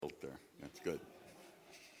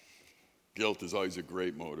Guilt is always a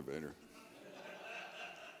great motivator.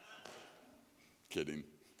 Kidding.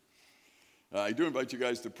 I do invite you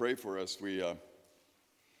guys to pray for us. We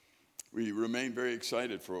remain very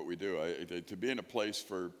excited for what we do. To be in a place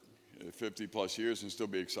for 50 plus years and still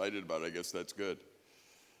be excited about it, I guess that's good.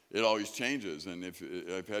 It always changes, and if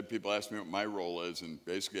I've had people ask me what my role is, and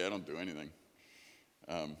basically I don't do anything.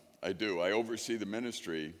 I do. I oversee the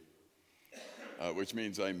ministry, which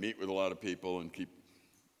means I meet with a lot of people and keep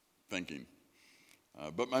thinking.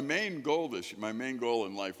 But my main goal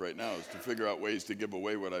in life right now is to figure out ways to give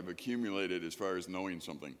away what I've accumulated as far as knowing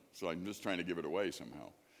something. So I'm just trying to give it away somehow.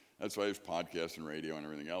 That's why there's podcasts and radio and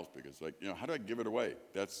everything else, because how do I give it away?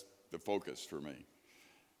 That's the focus for me.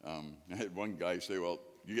 I had one guy say, well,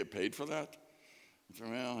 you get paid for that? I said,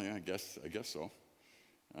 well, yeah, I guess so.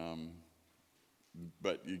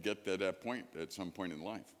 But you get to that point at some point in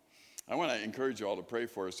life. I want to encourage you all to pray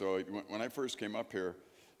for us. So when I first came up here,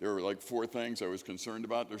 there were like 4 things I was concerned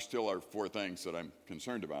about. There still are 4 things that I'm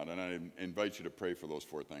concerned about, and I invite you to pray for those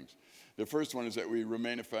 4 things. The first one is that we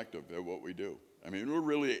remain effective at what we do. I mean,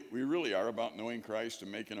 we really are about knowing Christ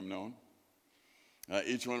and making him known.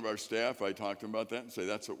 Each one of our staff, I talk to them about that and say,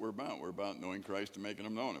 that's what we're about. We're about knowing Christ and making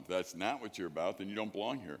him known. If that's not what you're about, then you don't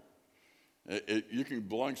belong here. You can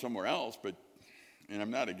belong somewhere else, and I'm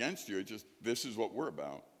not against you, this is what we're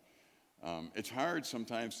about. It's hard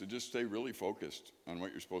sometimes to just stay really focused on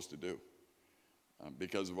what you're supposed to do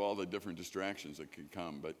because of all the different distractions that can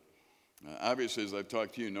come. But obviously, as I've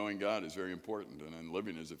talked to you, knowing God is very important, and then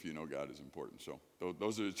living as if you know God is important. So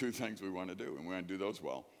those are the 2 things we want to do, and we want to do those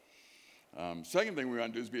well. Second thing we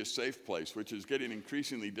want to do is be a safe place, which is getting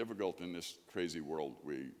increasingly difficult in this crazy world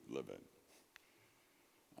we live in.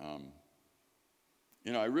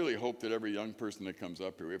 I really hope that every young person that comes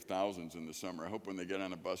up here, we have thousands in the summer, I hope when they get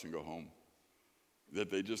on a bus and go home,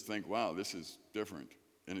 that they just think, wow, this is different.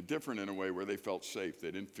 And different in a way where they felt safe.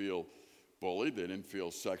 They didn't feel bullied. They didn't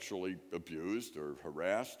feel sexually abused or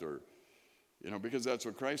harassed because that's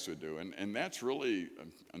what Christ would do. And that's really,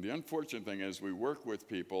 and the unfortunate thing is we work with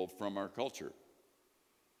people from our culture.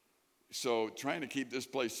 So trying to keep this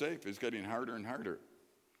place safe is getting harder and harder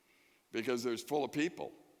because there's full of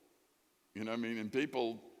people. And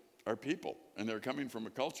people are people, and they're coming from a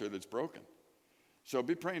culture that's broken. So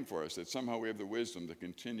be praying for us that somehow we have the wisdom to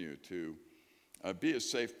continue to be a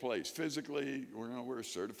safe place. Physically, we're a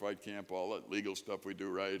certified camp, all that legal stuff we do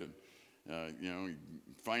right, and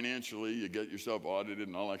financially, you get yourself audited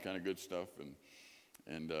and all that kind of good stuff,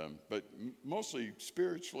 but mostly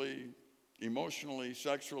spiritually, emotionally,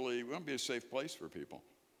 sexually, we want to be a safe place for people.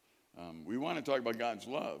 We want to talk about God's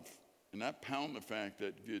love and not pound the fact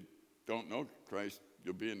that if you don't know Christ,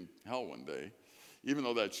 you'll be in hell one day. Even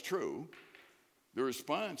though that's true, the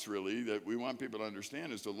response really that we want people to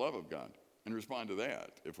understand is the love of God and respond to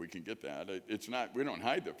that if we can get that. It's not, we don't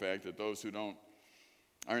hide the fact that those who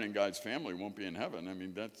aren't in God's family won't be in heaven. I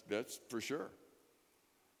mean, that's for sure.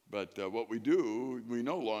 But what we do, we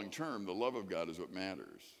know long term, the love of God is what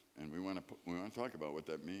matters. And we want to talk about what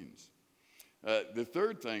that means. The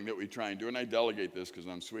third thing that we try and do, and I delegate this because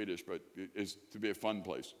I'm Swedish, but is to be a fun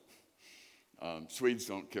place. Swedes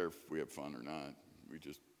don't care if we have fun or not. We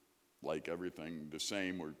just like everything the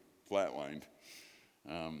same. We're flatlined.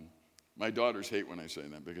 My daughters hate when I say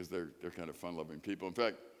that because they're kind of fun-loving people. In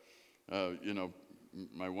fact,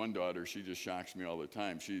 my one daughter, she just shocks me all the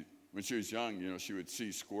time. When she was young, she would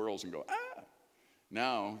see squirrels and go, ah!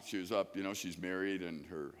 Now she was up, she's married and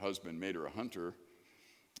her husband made her a hunter.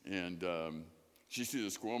 And she sees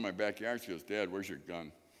a squirrel in my backyard. She goes, Dad, where's your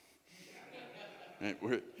gun?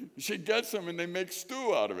 She gets them and they make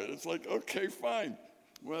stew out of it. It's like, okay, fine.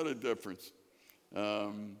 What a difference.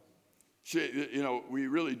 We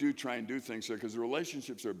really do try and do things there because the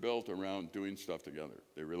relationships are built around doing stuff together.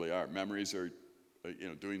 They really are. Memories are,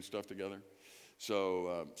 doing stuff together.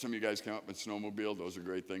 So some of you guys come up with snowmobile. Those are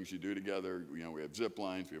great things you do together. We have zip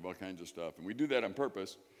lines. We have all kinds of stuff. And we do that on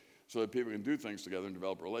purpose so that people can do things together and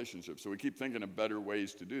develop relationships. So we keep thinking of better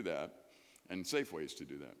ways to do that and safe ways to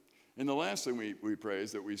do that. And the last thing we pray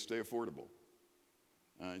is that we stay affordable.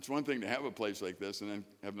 It's one thing to have a place like this and then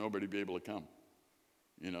have nobody be able to come.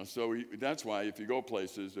 So that's why if you go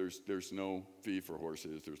places, there's no fee for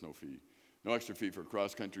horses. There's no extra fee for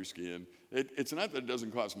cross-country skiing. It's not that it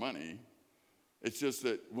doesn't cost money. It's just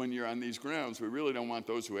that when you're on these grounds, we really don't want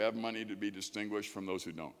those who have money to be distinguished from those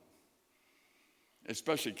who don't,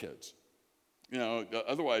 especially kids.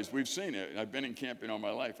 Otherwise, we've seen it. I've been in camping all my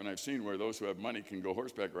life, and I've seen where those who have money can go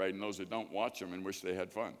horseback riding, and those that don't watch them and wish they had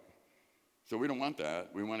fun. So we don't want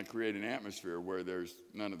that. We want to create an atmosphere where there's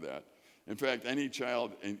none of that. In fact, any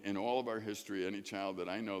child in all of our history, any child that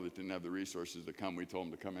I know that didn't have the resources to come, we told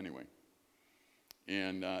them to come anyway.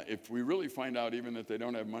 And if we really find out even that they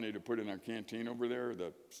don't have money to put in our canteen over there,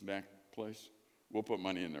 the snack place, we'll put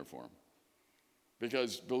money in there for them.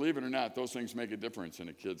 Because believe it or not, those things make a difference in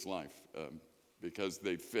a kid's life because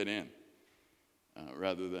they fit in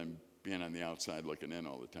rather than being on the outside looking in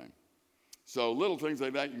all the time. So little things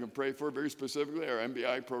like that you can pray for. Very specifically, our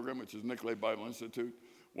MBI program, which is Nicolet Bible Institute,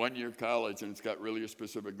 1-year college, and it's got really a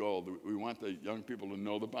specific goal. We want the young people to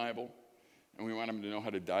know the Bible, and we want them to know how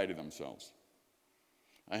to die to themselves.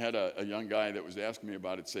 I had a young guy that was asking me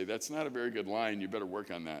about it say, that's not a very good line, you better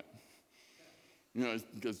work on that. You know,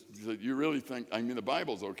 because you really think, I mean, the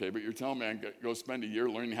Bible's okay, but you're telling me I can go spend a year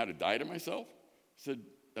learning how to die to myself? I said,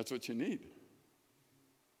 that's what you need.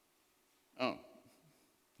 Oh,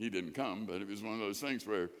 he didn't come, but it was one of those things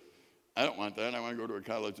where I don't want that. I want to go to a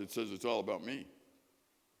college that says it's all about me.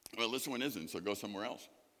 Well, this one isn't, so go somewhere else.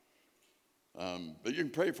 But you can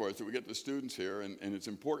pray for it so we get the students here, and it's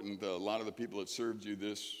important that a lot of the people that served you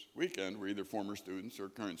this weekend were either former students or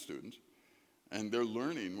current students, and they're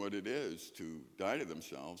learning what it is to die to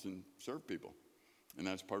themselves and serve people, and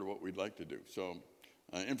that's part of what we'd like to do. So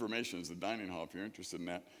information is the dining hall if you're interested in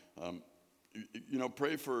that. You know,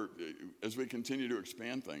 pray for, as we continue to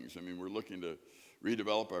expand things. I mean, we're looking to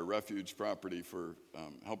redevelop our refuge property for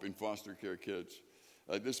helping foster care kids.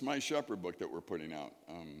 This My Shepherd book that we're putting out,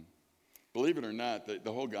 believe it or not,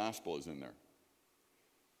 the whole gospel is in there.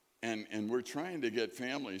 And we're trying to get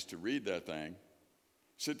families to read that thing,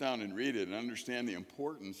 sit down and read it, and understand the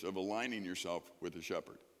importance of aligning yourself with the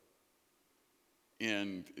shepherd.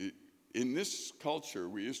 And in this culture,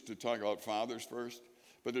 we used to talk about fathers first,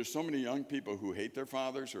 but there's so many young people who hate their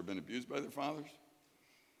fathers or have been abused by their fathers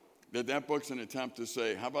that book's an attempt to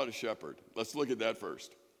say, how about a shepherd? Let's look at that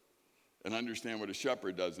first and understand what a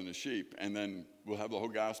shepherd does in a sheep, and then we'll have the whole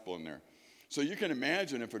gospel in there. So you can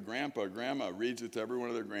imagine if a grandpa or grandma reads it to every one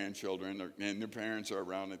of their grandchildren and their parents are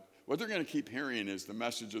around it, what they're going to keep hearing is the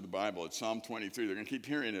message of the Bible. It's Psalm 23. They're going to keep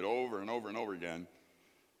hearing it over and over and over again.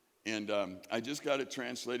 And I just got it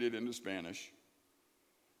translated into Spanish,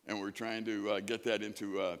 and we're trying to get that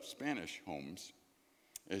into Spanish homes,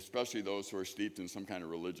 especially those who are steeped in some kind of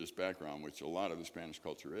religious background, which a lot of the Spanish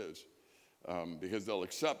culture is. Because they'll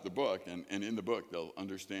accept the book, and in the book they'll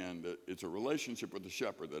understand that it's a relationship with the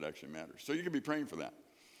shepherd that actually matters. So you can be praying for that.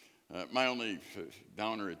 My only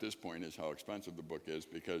downer at this point is how expensive the book is,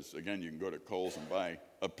 because again, you can go to Kohl's and buy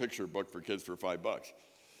a picture book for kids for $5.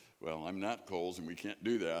 Well, I'm not Kohl's, and we can't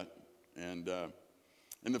do that. And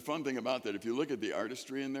the fun thing about that, if you look at the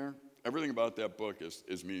artistry in there, everything about that book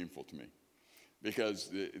is meaningful to me, because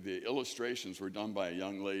the illustrations were done by a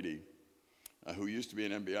young lady who used to be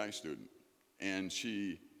an MBI student. And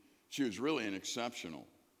she was really an exceptional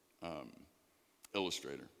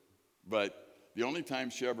illustrator. But the only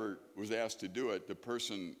time she ever was asked to do it, the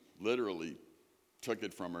person literally took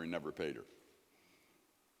it from her and never paid her.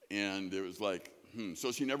 And it was like,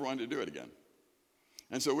 so she never wanted to do it again.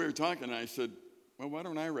 And so we were talking, and I said, well, why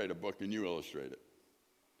don't I write a book and you illustrate it?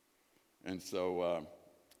 And so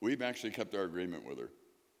we've actually kept our agreement with her.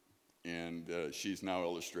 And she's now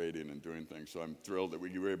illustrating and doing things, so I'm thrilled that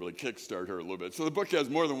we were able to kickstart her a little bit. So the book has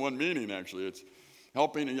more than one meaning, actually. It's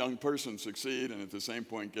helping a young person succeed, and at the same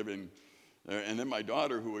point giving. And then my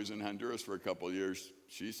daughter, who was in Honduras for a couple of years,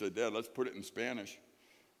 she said, Dad, let's put it in Spanish.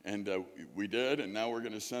 And we did, and now we're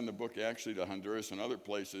going to send the book actually to Honduras and other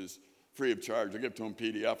places free of charge. I give it to them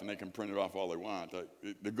PDF, and they can print it off all they want.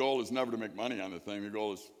 The goal is never to make money on the thing. The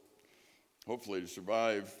goal is hopefully to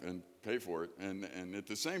survive and pay for it. And at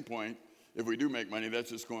the same point, if we do make money, that's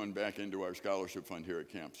just going back into our scholarship fund here at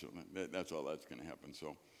camp. So that's all that's going to happen.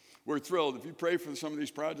 So we're thrilled. If you pray for some of these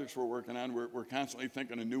projects we're working on, we're constantly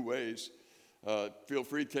thinking of new ways. Feel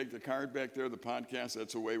free to take the card back there, the podcast.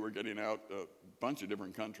 That's a way we're getting out a bunch of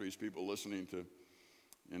different countries, people listening to,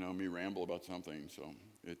 me ramble about something. So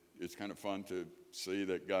it's kind of fun to see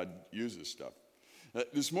that God uses stuff.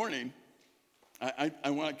 This morning, I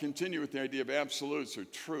want to continue with the idea of absolutes or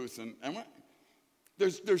truth. And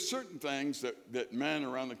there's certain things that men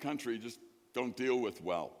around the country just don't deal with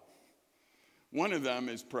well. One of them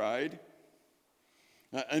is pride.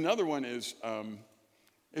 Another one is,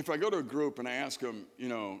 if I go to a group and I ask them,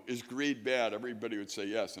 is greed bad? Everybody would say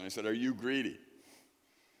yes. And I said, are you greedy?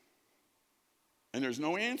 And there's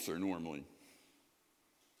no answer normally.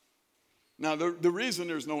 Now, the reason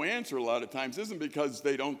there's no answer a lot of times isn't because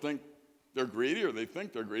they don't think they're greedy or they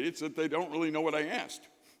think they're greedy. It's that they don't really know what I asked.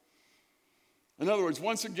 In other words,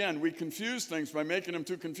 once again, we confuse things by making them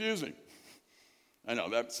too confusing. I know,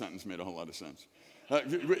 that sentence made a whole lot of sense.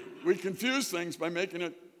 We confuse things by making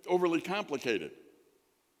it overly complicated.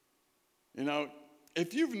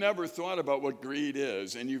 if you've never thought about what greed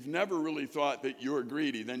is, and you've never really thought that you're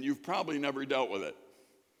greedy, then you've probably never dealt with it.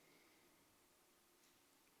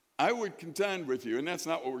 I would contend with you, and that's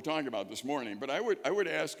not what we're talking about this morning, but I would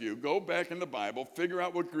ask you, go back in the Bible, figure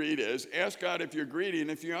out what greed is, ask God if you're greedy,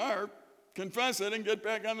 and if you are, confess it and get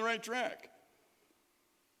back on the right track.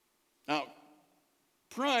 Now,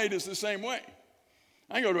 pride is the same way.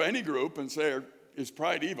 I go to any group and say, is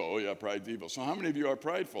pride evil? Oh yeah, pride's evil. So how many of you are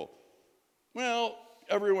prideful? Well,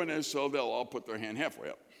 everyone is, so they'll all put their hand halfway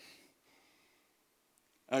up.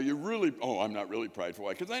 Now I'm not really prideful.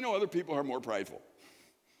 Why? Because I know other people are more prideful.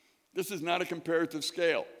 This is not a comparative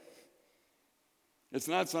scale. It's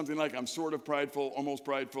not something like I'm sort of prideful, almost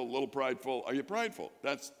prideful, a little prideful. Are you prideful?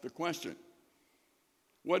 That's the question.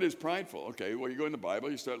 What is prideful? Okay, well, you go in the Bible,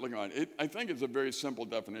 you start looking around. I think it's a very simple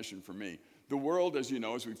definition for me. The world, as you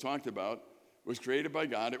know, as we've talked about, was created by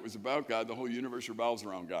God. It was about God. The whole universe revolves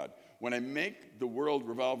around God. When I make the world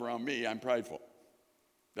revolve around me, I'm prideful.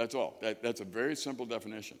 That's all. That's a very simple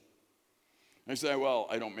definition. I say, well,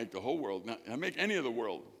 I don't make the whole world. I make any of the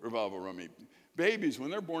world revolve around me. Babies,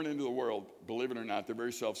 when they're born into the world, believe it or not, they're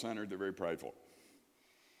very self-centered. They're very prideful.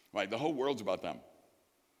 Right? The whole world's about them.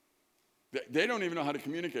 They don't even know how to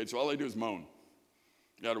communicate, so all they do is moan.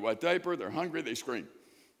 You got a wet diaper, they're hungry, they scream.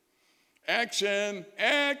 Action,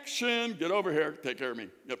 action, get over here, take care of me.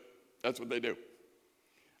 Yep, that's what they do.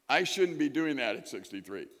 I shouldn't be doing that at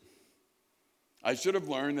 63. I should have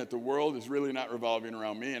learned that the world is really not revolving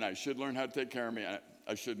around me, and I should learn how to take care of me.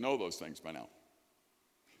 I should know those things by now.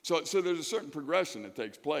 So there's a certain progression that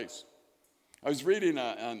takes place. I was reading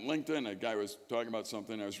on LinkedIn, a guy was talking about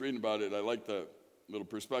something. I was reading about it. I liked the little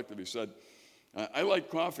perspective. He said, I like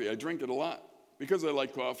coffee. I drink it a lot. Because I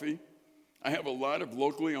like coffee, I have a lot of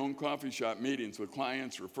locally owned coffee shop meetings with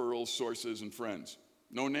clients, referrals, sources, and friends.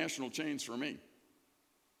 No national chains for me.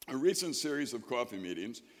 A recent series of coffee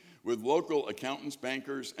meetings with local accountants,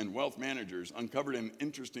 bankers, and wealth managers uncovered an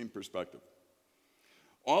interesting perspective.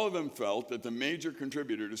 All of them felt that the major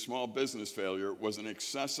contributor to small business failure was an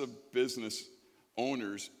excessive business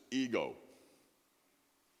owner's ego.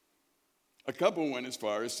 A couple went as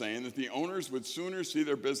far as saying that the owners would sooner see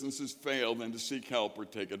their businesses fail than to seek help or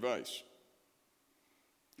take advice.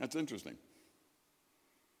 That's interesting.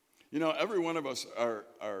 You know, every one of us are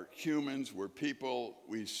humans, we're people,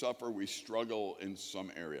 we suffer, we struggle in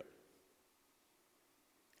some area.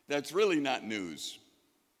 That's really not news.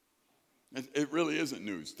 It really isn't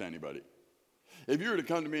news to anybody. If you were to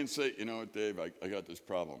come to me and say, you know what, Dave, I got this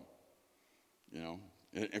problem. You know,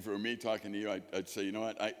 if it were me talking to you, I'd say, you know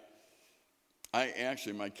what, I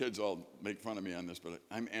actually, my kids all make fun of me on this, but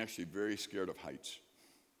I'm actually very scared of heights.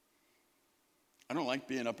 I don't like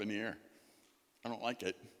being up in the air. I don't like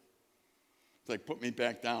it. It's like, put me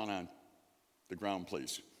back down on the ground,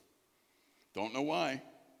 please. Don't know why.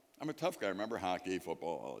 I'm a tough guy. Remember hockey,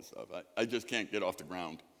 football, all this stuff. I just can't get off the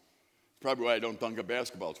ground. It's probably why I don't dunk a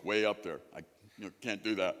basketball. It's way up there. I can't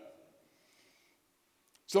do that.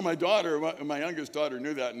 So my daughter, my youngest daughter,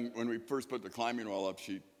 knew that, and when we first put the climbing wall up,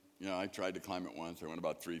 I tried to climb it once. I went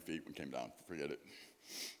about 3 feet and came down. Forget it.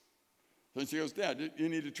 So she goes, Dad, you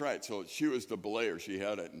need to try it. So she was the belayer. She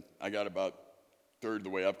had it, and I got about third of the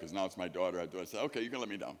way up because now it's my daughter. I said, okay, you can let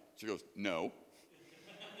me down. She goes, no.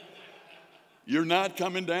 You're not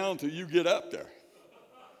coming down till you get up there.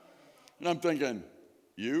 And I'm thinking,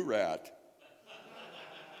 you rat.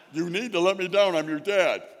 You need to let me down. I'm your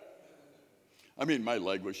dad. I mean, my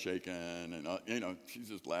leg was shaking, and, she's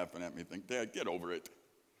just laughing at me, thinking, Dad, get over it.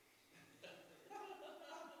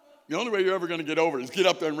 The only way you're ever going to get over it is get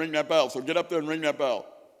up there and ring that bell. So get up there and ring that bell.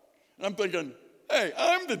 And I'm thinking, hey,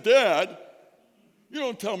 I'm the dad. You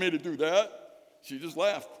don't tell me to do that. She just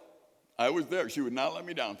laughed. I was there. She would not let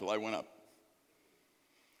me down until I went up.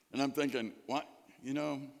 And I'm thinking, what?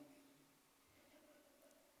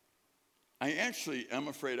 I actually am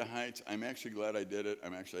afraid of heights. I'm actually glad I did it.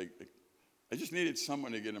 I just needed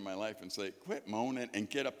someone to get in my life and say, quit moaning and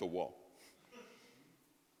get up the wall.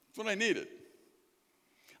 That's what I needed.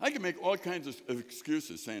 I can make all kinds of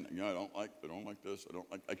excuses saying, I don't like this,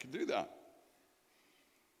 I can do that.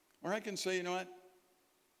 Or I can say, you know what?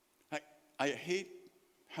 I hate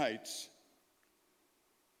heights.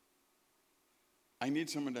 I need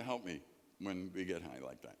someone to help me when we get high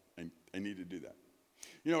like that. I need to do that.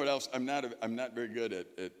 You know what else? I'm not very good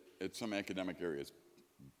at some academic areas.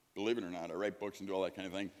 Believe it or not, I write books and do all that kind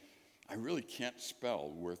of thing. I really can't spell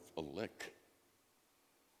worth a lick.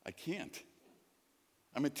 I can't.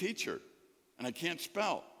 I'm a teacher, and I can't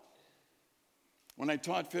spell. When I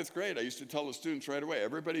taught 5th grade, I used to tell the students right away,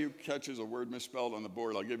 everybody who catches a word misspelled on the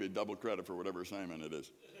board, I'll give you double credit for whatever assignment it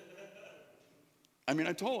is. I mean,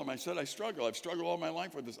 I told him, I said, I struggle. I've struggled all my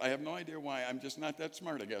life with this. I have no idea why. I'm just not that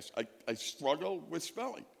smart, I guess. I struggle with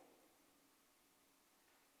spelling.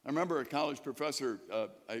 I remember a college professor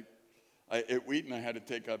at Wheaton, I had to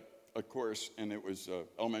take up a course, and it was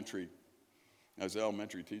elementary. I was an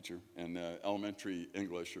elementary teacher, and elementary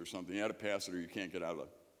English or something. You had to pass it or you can't get out of the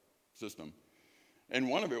system. And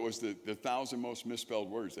one of it was the 1,000 most misspelled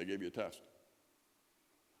words. They gave you a test.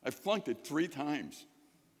 I flunked it 3 times.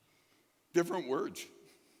 Different words.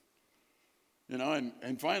 You know,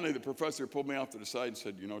 and finally the professor pulled me off to the side and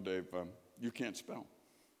said, you know, Dave, you can't spell.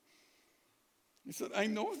 He said, I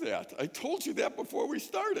know that. I told you that before we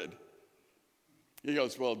started. He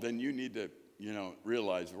goes, well, then you need to, you know,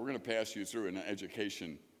 realize we're going to pass you through an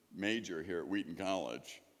education major here at Wheaton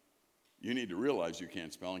College. You need to realize you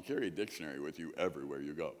can't spell and carry a dictionary with you everywhere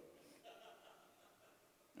you go.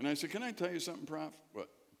 And I said, can I tell you something, Prof? What?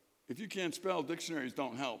 If you can't spell, dictionaries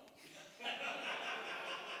don't help.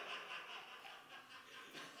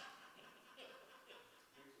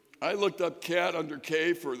 I looked up cat under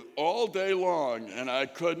K for all day long, and I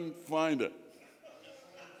couldn't find it.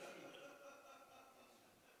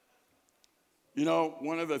 You know,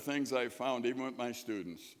 one of the things I found, even with my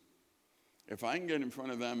students, if I can get in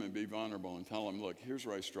front of them and be vulnerable and tell them, look, here's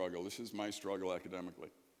where I struggle. This is my struggle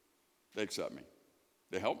academically. They accept me.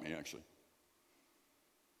 They help me, actually.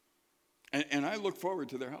 And I look forward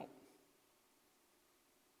to their help.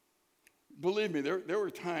 Believe me, there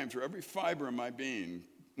were times where every fiber of my being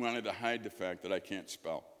wanted to hide the fact that I can't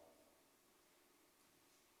spell.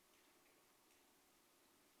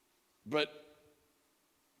 But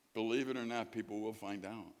believe it or not, people will find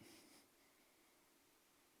out.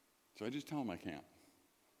 So I just tell them I can't.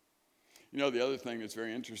 You know, the other thing that's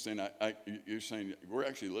very interesting, you're saying, we're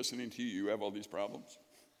actually listening to you. You have all these problems.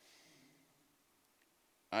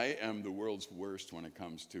 I am the world's worst when it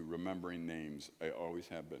comes to remembering names. I always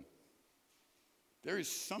have been.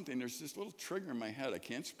 There's this little trigger in my head. I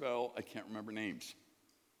can't spell, I can't remember names.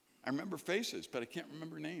 I remember faces, but I can't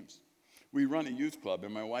remember names. We run a youth club,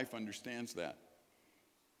 and my wife understands that.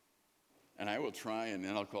 And I will try, and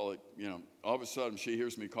then I'll call it, you know, all of a sudden she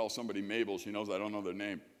hears me call somebody Mabel. She knows I don't know their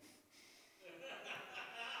name.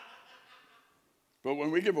 But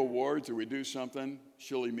when we give awards or we do something,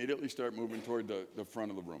 she'll immediately start moving toward the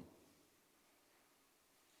front of the room.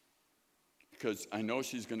 Because I know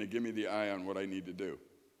she's going to give me the eye on what I need to do.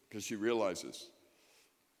 Because she realizes,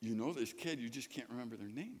 you know this kid, you just can't remember their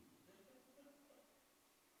name.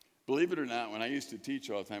 Believe it or not, when I used to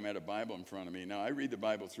teach all the time, I had a Bible in front of me. Now, I read the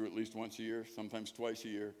Bible through at least once a year, sometimes twice a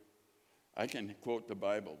year. I can quote the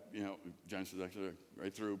Bible, you know, Genesis, Exodus,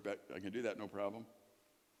 right through. I can do that, no problem.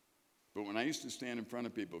 But when I used to stand in front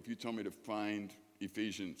of people, if you told me to find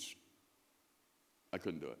Ephesians, I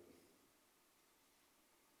couldn't do it.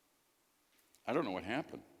 I don't know what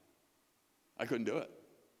happened. I couldn't do it.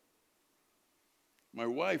 My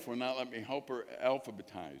wife will not let me help her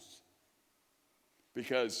alphabetize.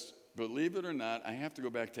 Because, believe it or not, I have to go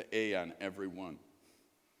back to A on every one.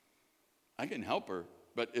 I can help her,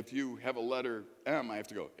 but if you have a letter M, I have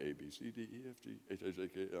to go A, B, C, D, E, F, G, H, I, J,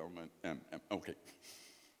 K, L, M, M. Okay.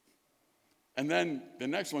 And then the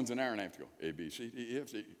next one's an R, and I have to go A, B, C, D, E,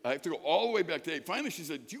 F, G. I have to go all the way back to A. Finally, she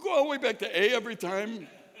said, do you go all the way back to A every time?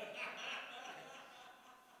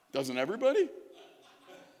 Doesn't everybody?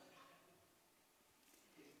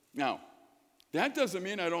 Now, that doesn't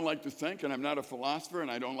mean I don't like to think and I'm not a philosopher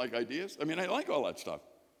and I don't like ideas. I mean, I like all that stuff.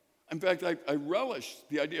 In fact, I relish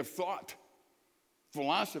the idea of thought,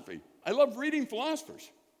 philosophy. I love reading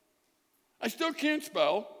philosophers. I still can't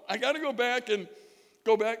spell. I got to go back.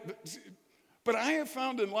 But I have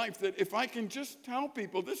found in life that if I can just tell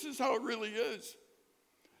people this is how it really is,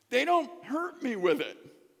 they don't hurt me with it.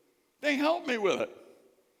 They help me with it.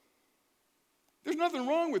 There's nothing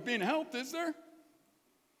wrong with being helped, is there?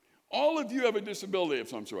 All of you have a disability of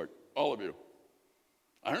some sort. All of you.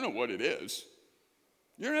 I don't know what it is.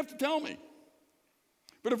 You don't have to tell me.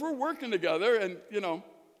 But if we're working together and, you know,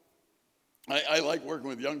 I like working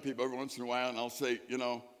with young people every once in a while, and I'll say, you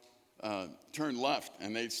know, turn left,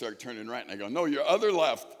 and they start turning right, and I go, no, your other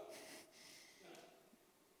left.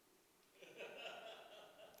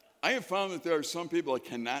 I have found that there are some people that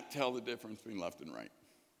cannot tell the difference between left and right.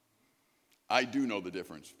 I do know the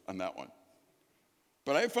difference on that one.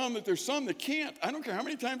 But I found that there's some that can't. I don't care how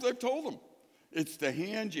many times I've told them. It's the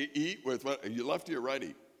hand you eat with. What, are you lefty or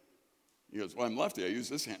righty? He goes, well, I'm lefty. I use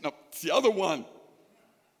this hand. No, it's the other one.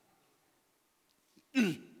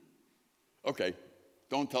 Okay,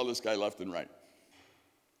 don't tell this guy left and right.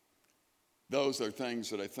 Those are things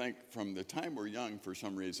that I think from the time we're young, for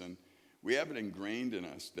some reason, we have it ingrained in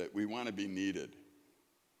us that we want to be needed.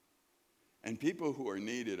 And people who are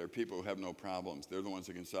needed are people who have no problems. They're the ones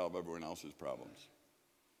that can solve everyone else's problems.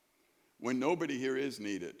 When nobody here is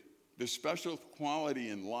needed, the special quality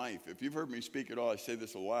in life, if you've heard me speak at all, I say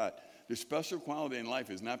this a lot, the special quality in life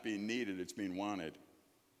is not being needed, it's being wanted.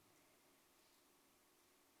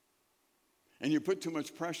 And you put too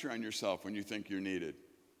much pressure on yourself when you think you're needed.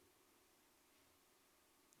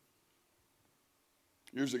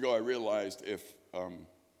 Years ago, I realized if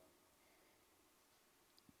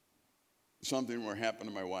something were to happen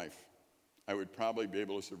to my wife, I would probably be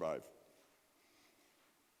able to survive.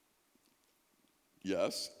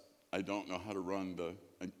 Yes, I don't know how to run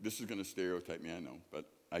this is going to stereotype me, I know, but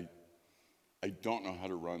I don't know how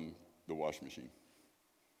to run the washing machine.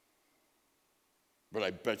 But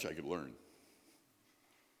I bet you I could learn.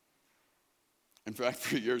 In fact,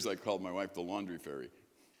 for years I called my wife the laundry fairy.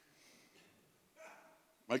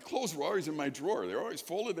 My clothes were always in my drawer. They were always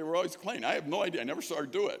folded. They were always clean. I have no idea. I never saw her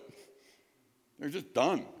do it. They're just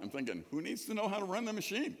done. I'm thinking, who needs to know how to run the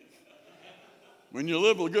machine? When you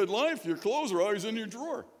live a good life, your clothes are always in your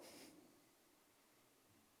drawer.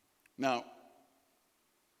 Now,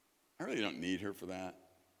 I really don't need her for that.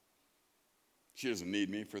 She doesn't need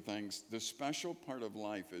me for things. The special part of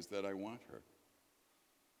life is that I want her.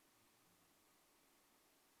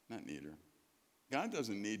 Not need her. God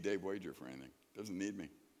doesn't need Dave Wager for anything. Doesn't need me.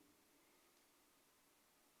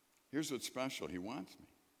 Here's what's special. He wants me.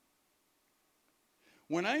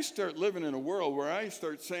 When I start living in a world where I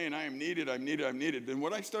start saying I am needed, I'm needed, I'm needed, then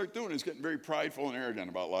what I start doing is getting very prideful and arrogant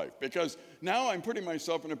about life. Because now I'm putting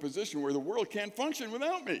myself in a position where the world can't function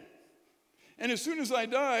without me. And as soon as I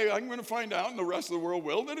die, I'm going to find out, and the rest of the world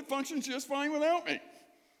will, that it functions just fine without me.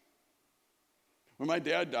 When my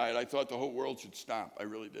dad died, I thought the whole world should stop. I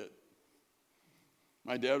really did.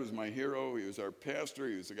 My dad was my hero. He was our pastor.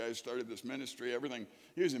 He was the guy who started this ministry, everything.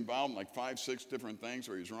 He was involved in like 5, 6 different things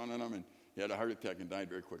where he was running them, and he had a heart attack and died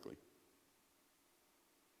very quickly.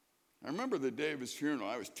 I remember the day of his funeral,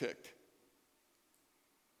 I was ticked.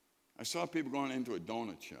 I saw people going into a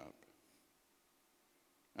donut shop.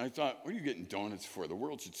 And I thought, what are you getting donuts for? The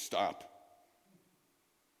world should stop.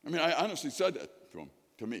 I mean, I honestly said that to him,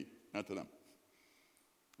 to me, not to them.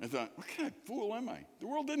 I thought, what kind of fool am I? The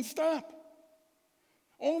world didn't stop.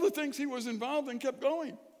 All the things he was involved in kept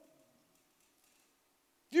going.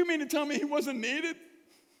 Do you mean to tell me he wasn't needed?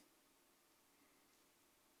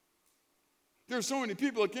 There were so many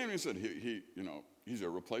people that came and said, he's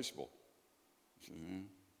irreplaceable. I said,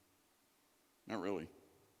 not really.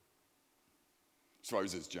 As far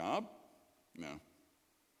as his job, no.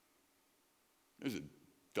 There's a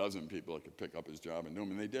dozen people that could pick up his job and do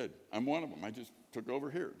him, and they did. I'm one of them. I just took over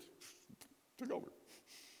here. Took over.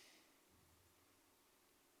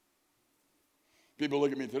 People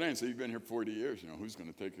look at me today and say, you've been here 40 years. Who's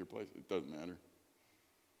going to take your place? It doesn't matter.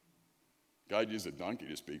 God used a donkey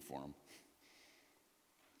to speak for him.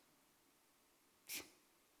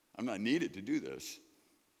 I'm not needed to do this.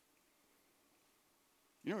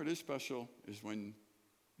 You know what is special is when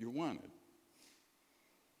you're wanted.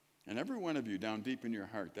 And every one of you down deep in your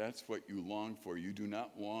heart, that's what you long for. You do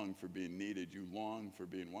not long for being needed. You long for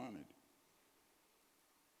being wanted.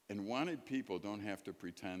 And wanted people don't have to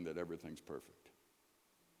pretend that everything's perfect.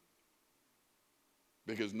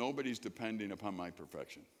 Because nobody's depending upon my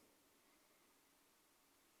perfection.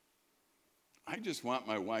 I just want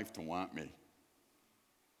my wife to want me.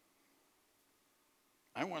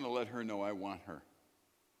 I want to let her know I want her.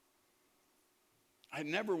 I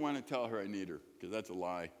never want to tell her I need her, because that's a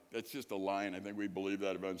lie. That's just a lie, and I think we believe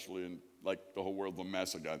that eventually, and like the whole world's a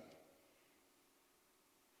mess again.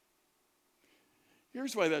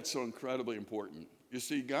 Here's why that's so incredibly important. You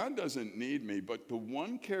see, God doesn't need me, but the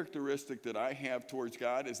one characteristic that I have towards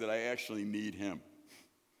God is that I actually need him.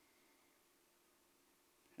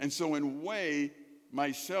 And so in a way,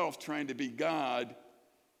 myself trying to be God,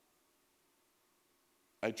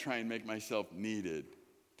 I try and make myself needed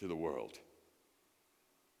to the world.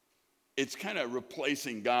 It's kind of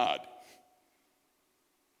replacing God.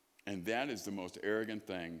 And that is the most arrogant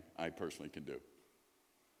thing I personally can do,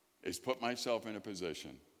 is put myself in a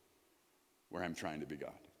position where I'm trying to be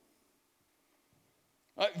God.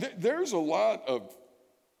 There's a lot of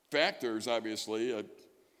factors, obviously,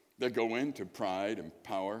 that go into pride and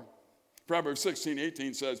power. Proverbs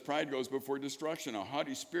 16:18 says, pride goes before destruction, a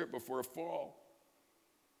haughty spirit before a fall.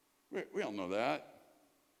 We all know that.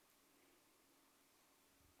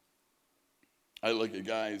 I look at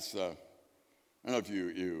guys, I don't know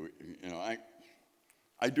if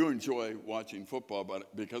I do enjoy watching football,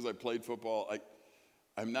 but because I played football,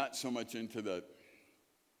 I'm not so much into the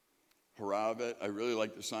hurrah of it. I really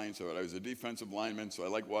like the science of it. I was a defensive lineman, so I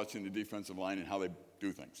like watching the defensive line and how they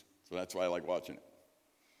do things. So that's why I like watching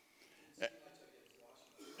it.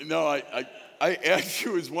 No, I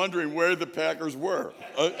actually was wondering where the Packers were.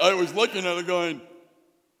 I was looking at it going,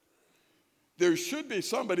 there should be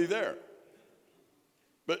somebody there.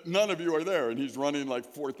 But none of you are there, and he's running like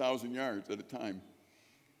 4,000 yards at a time.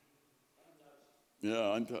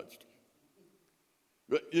 Yeah, untouched.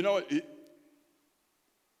 But you know what?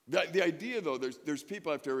 The idea, though, there's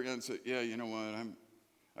people after every game say, yeah, you know what?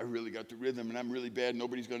 I really got the rhythm, and I'm really bad.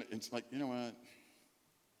 Nobody's going to. It's like, you know what?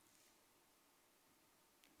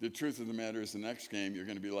 The truth of the matter is the next game, you're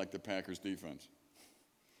going to be like the Packers defense.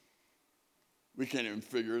 We can't even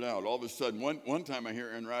figure it out. All of a sudden, one time I hear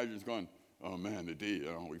Aaron Rodgers going, oh, man, the D,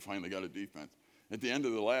 we finally got a defense. At the end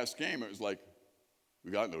of the last game, it was like,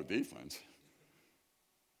 we got no defense.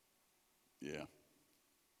 Yeah.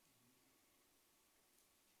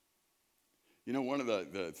 You know, one of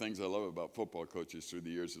the things I love about football coaches through the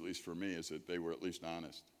years, at least for me, is that they were at least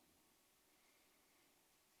honest.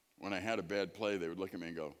 When I had a bad play, they would look at me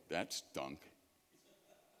and go, that stunk.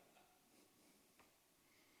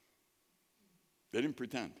 They didn't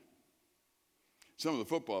pretend. Some of the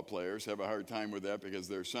football players have a hard time with that because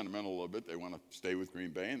they're sentimental a little bit. They want to stay with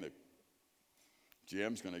Green Bay, and the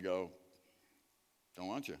GM's going to go, don't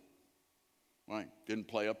want you. Why? Didn't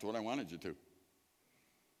play up to what I wanted you to.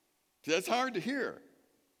 See, that's hard to hear.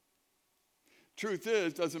 Truth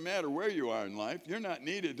is, doesn't matter where you are in life, you're not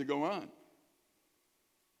needed to go on.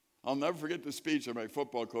 I'll never forget the speech that my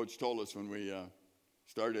football coach told us when we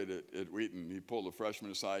started at Wheaton. He pulled a freshman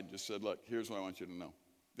aside and just said, look, here's what I want you to know.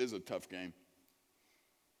 This is a tough game.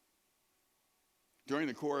 During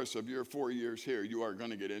the course of your 4 years here, you are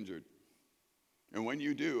going to get injured. And when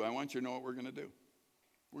you do, I want you to know what we're going to do.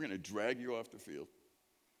 We're going to drag you off the field.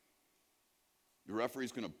 The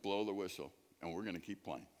referee's going to blow the whistle, and we're going to keep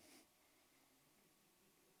playing.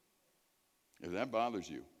 If that bothers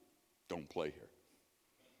you, don't play here.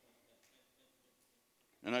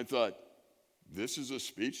 And I thought, this is a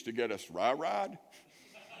speech to get us rah-rah'd?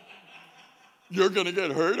 You're going to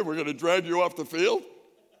get hurt and we're going to drag you off the field?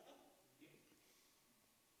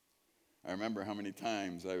 I remember how many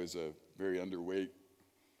times I was a very underweight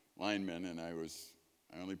lineman, and I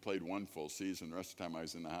only played one full season. The rest of the time I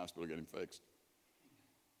was in the hospital getting fixed.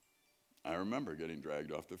 I remember getting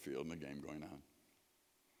dragged off the field and the game going on.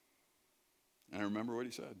 And I remember what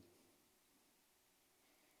he said.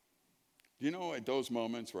 You know, at those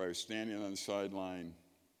moments where I was standing on the sideline,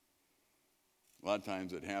 a lot of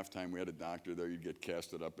times at halftime we had a doctor there. You'd get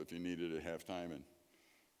casted up if you needed it at halftime, and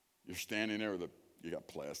you're standing there with you got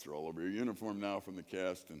plaster all over your uniform now from the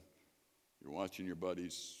cast, and you're watching your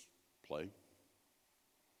buddies play.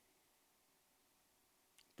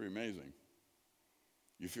 Pretty amazing.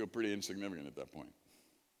 You feel pretty insignificant at that point.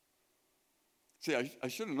 See, I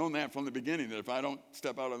should have known that from the beginning, that if I don't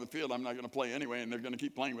step out on the field, I'm not going to play anyway, and they're going to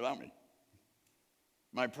keep playing without me.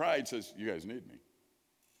 My pride says, you guys need me.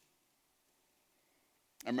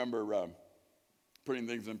 I remember putting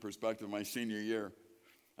things in perspective. My senior year,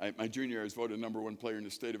 my junior year, I was voted #1 player in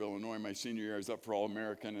the state of Illinois. My senior year, I was up for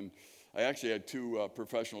All-American, and I actually had 2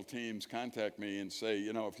 professional teams contact me and say,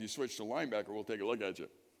 you know, if you switch to linebacker, we'll take a look at you.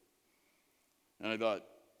 And I thought,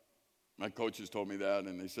 my coaches told me that,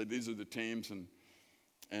 and they said, these are the teams, and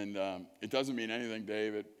it doesn't mean anything,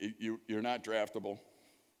 Dave. You're not draftable.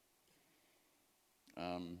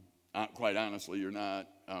 Quite honestly, you're not.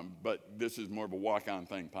 But this is more of a walk-on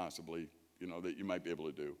thing, possibly, you know, that you might be able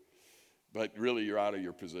to do. But really, you're out of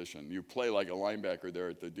your position. You play like a linebacker there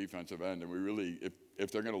at the defensive end, and we really,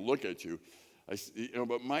 if they're going to look at you,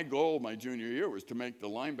 but my goal my junior year was to make the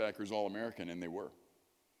linebackers All-American, and they were.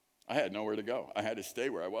 I had nowhere to go. I had to stay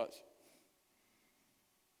where I was.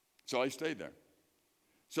 So I stayed there.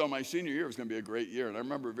 So my senior year was going to be a great year, and I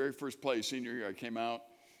remember very first play, senior year, I came out,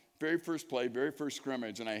 very first play, very first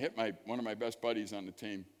scrimmage, and I hit one of my best buddies on the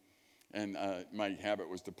team. And my habit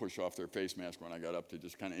was to push off their face mask when I got up, to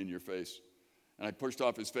just kind of in your face. And I pushed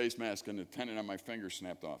off his face mask, and the tendon on my finger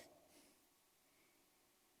snapped off.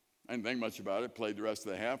 I didn't think much about it. Played the rest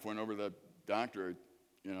of the half. Went over to the doctor,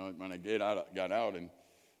 you know, when I got out, and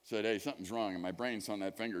said, "Hey, something's wrong." And my brain's on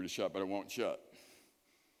that finger to shut, but it won't shut.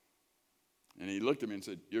 And he looked at me and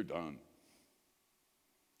said, "You're done."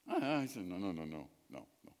 I said, No.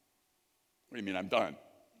 What do you mean I'm done?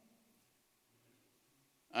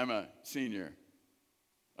 I'm a senior,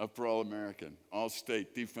 up for All-American,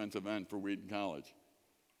 All-State defensive end for Wheaton College.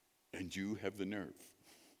 And you have the nerve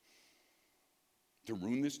to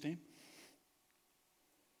ruin this team?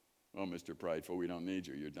 Oh, Mr. Prideful, we don't need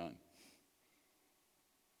you. You're done.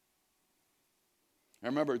 I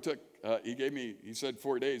remember he said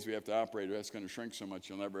 4 days we have to operate, or that's going to shrink so much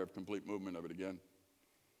you'll never have complete movement of it again.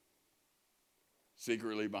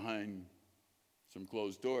 secretly behind some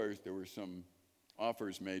closed doors, there were some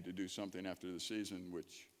offers made to do something after the season,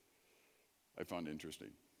 which I found interesting.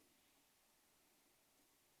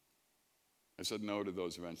 I said no to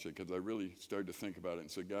those eventually because I really started to think about it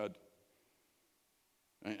and said, God,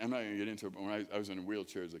 I'm not going to get into it, but when I was in a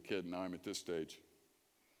wheelchair as a kid, and now I'm at this stage,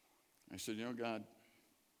 I said, God,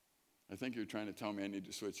 I think you're trying to tell me I need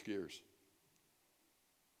to switch gears.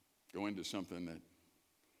 Go into something that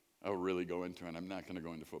I'll really go into, and I'm not going to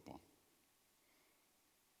go into football.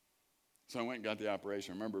 So I went and got the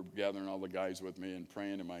operation. I remember gathering all the guys with me and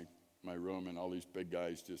praying in my room, and all these big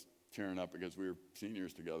guys just tearing up because we were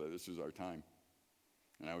seniors together. This is our time.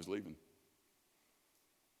 And I was leaving.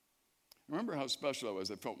 I remember how special it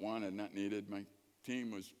was. I felt wanted, not needed. My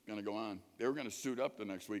team was going to go on. They were going to suit up the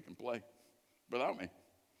next week and play without me.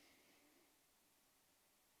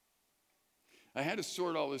 I had to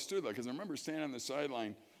sort all this through, though, because I remember standing on the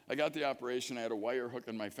sideline. I got the operation. I had a wire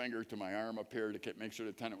hooking my finger to my arm up here to make sure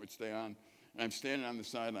the tendon would stay on. And I'm standing on the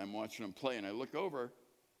sideline. I'm watching them play, and I look over,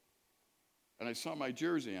 and I saw my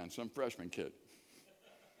jersey on some freshman kid.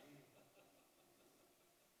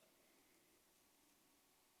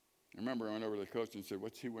 I remember I went over to the coach and said,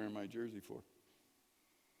 what's he wearing my jersey for?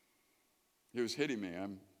 He was hitting me.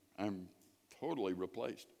 I'm totally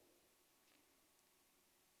replaced.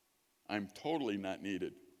 I'm totally not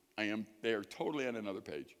needed. They are totally on another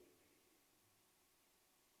page.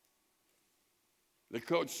 The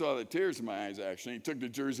coach saw the tears in my eyes, actually. He took the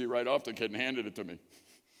jersey right off the kid and handed it to me.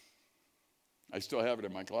 I still have it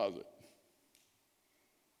in my closet.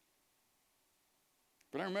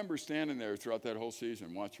 But I remember standing there throughout that whole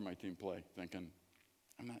season watching my team play, thinking,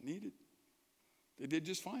 I'm not needed. They did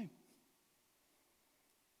just fine.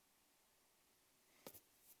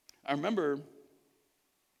 I remember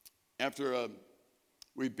after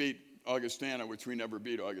we beat Augustana, which we never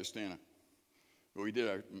beat Augustana, but we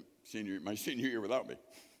did my senior year without me.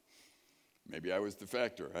 Maybe I was the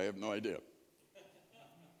factor. I have no idea.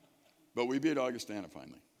 But we beat Augustana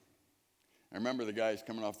finally. I remember the guys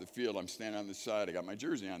coming off the field. I'm standing on the side. I got my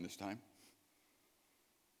jersey on this time.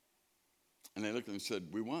 And they looked at me and said,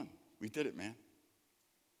 we won. We did it, man.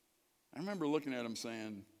 I remember looking at them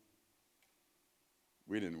saying,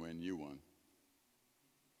 we didn't win. You won.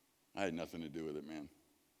 I had nothing to do with it, man.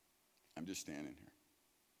 I'm just standing here.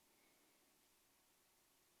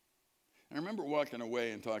 And I remember walking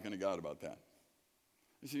away and talking to God about that.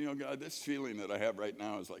 I said, God, this feeling that I have right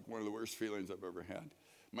now is like one of the worst feelings I've ever had.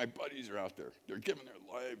 My buddies are out there. They're giving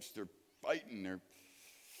their lives. They're fighting.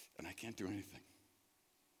 And I can't do anything.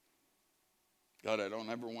 God, I don't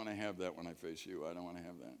ever want to have that when I face you. I don't want to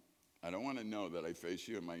have that. I don't want to know that I face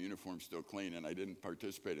you and my uniform's still clean and I didn't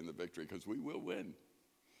participate in the victory, because we will win.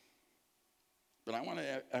 But I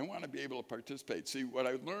want to be able to participate. See, what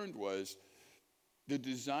I learned was the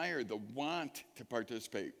desire, the want to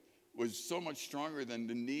participate was so much stronger than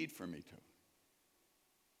the need for me to.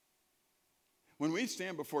 When we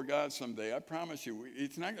stand before God someday, I promise you,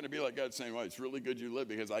 it's not going to be like God saying, well, it's really good you live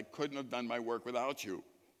because I couldn't have done my work without you.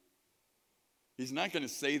 He's not going to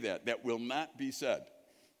say that. That will not be said.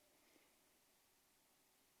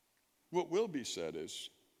 What will be said is,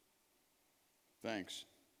 thanks.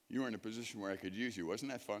 You were in a position where I could use you.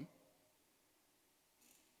 Wasn't that fun?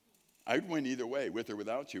 I'd win either way, with or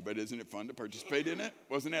without you, but isn't it fun to participate in it?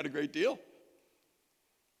 Wasn't that a great deal?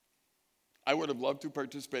 I would have loved to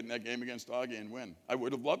participate in that game against Augie and win. I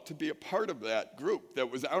would have loved to be a part of that group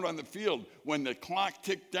that was out on the field when the clock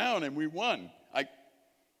ticked down and we won.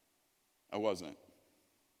 I wasn't.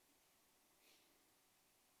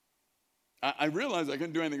 I realized I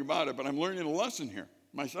couldn't do anything about it, but I'm learning a lesson here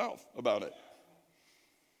myself about it.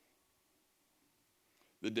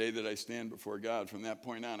 The day that I stand before God, from that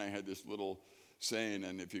point on, I had this little saying,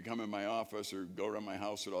 and if you come in my office or go around my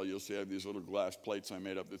house at all, you'll see I have these little glass plates I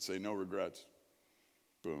made up that say no regrets.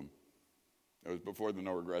 Boom. That was before the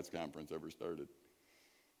No Regrets Conference ever started.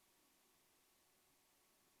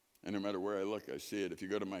 And no matter where I look, I see it. If you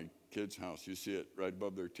go to my kids' house, you see it right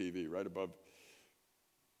above their TV, right above.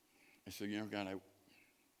 I said, God,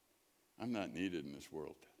 I'm not needed in this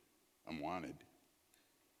world. I'm wanted.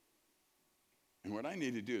 And what I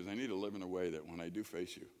need to do is I need to live in a way that when I do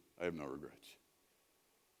face you, I have no regrets.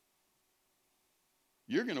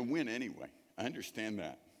 You're going to win anyway. I understand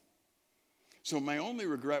that. So my only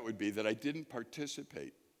regret would be that I didn't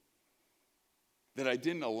participate, that I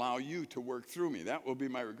didn't allow you to work through me. That will be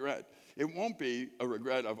my regret. It won't be a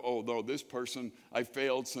regret of, oh, no, this person, I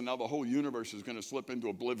failed, so now the whole universe is going to slip into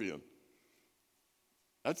oblivion.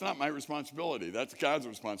 That's not my responsibility. That's God's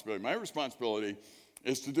responsibility. My responsibility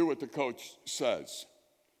is to do what the coach says.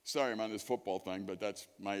 Sorry, I'm on this football thing, but that's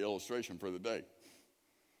my illustration for the day.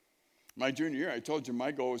 My junior year, I told you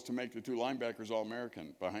my goal was to make the 2 linebackers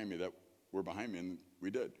All-American behind me that were behind me, and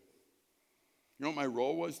we did. You know what my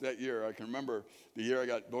role was that year? I can remember the year I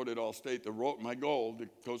got voted All-State. My goal, the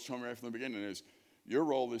coach told me right from the beginning, is your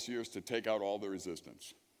role this year is to take out all the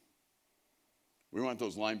resistance. We want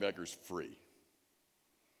those linebackers free.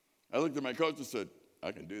 I looked at my coach and said,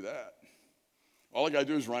 I can do that. All I got to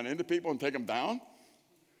do is run into people and take them down?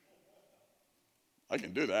 I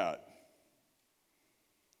can do that.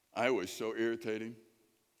 I was so irritating.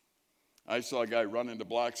 I saw a guy running to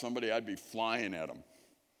block somebody, I'd be flying at him.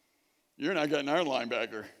 You're not getting our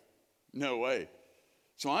linebacker. No way.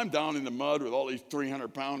 So I'm down in the mud with all these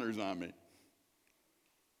 300-pounders on me.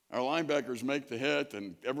 Our linebackers make the hit,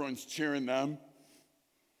 and everyone's cheering them.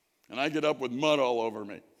 And I get up with mud all over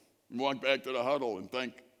me and walk back to the huddle and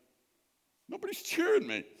think, nobody's cheering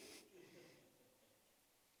me.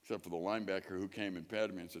 Except for the linebacker who came and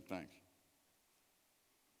patted me and said, thanks.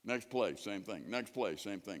 Next play, same thing. Next play,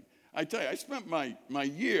 same thing. I tell you, I spent my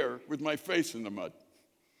year with my face in the mud.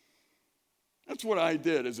 That's what I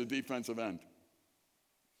did as a defensive end.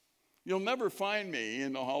 You'll never find me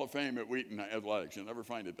in the Hall of Fame at Wheaton Athletics. You'll never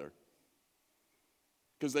find it there.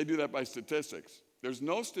 Because they do that by statistics. There's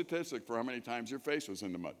no statistic for how many times your face was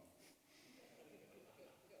in the mud.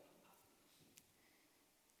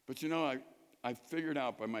 But you know, I figured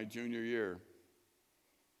out by my junior year,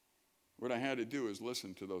 what I had to do is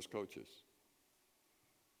listen to those coaches.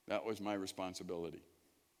 That was my responsibility.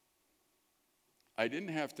 I didn't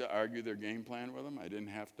have to argue their game plan with them. I didn't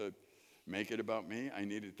have to make it about me. I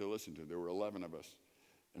needed to listen to them. There were 11 of us.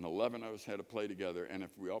 And 11 of us had to play together. And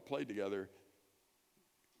if we all played together,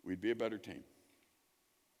 we'd be a better team.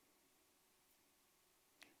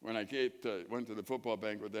 When I went to the football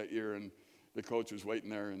banquet that year, and the coach was waiting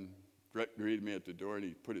there and greeted me at the door, and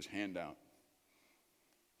he put his hand down.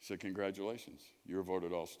 He said, congratulations. You were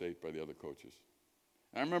voted All-State by the other coaches.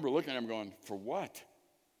 And I remember looking at him going, for what?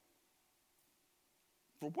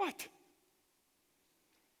 For what?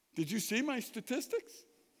 Did you see my statistics?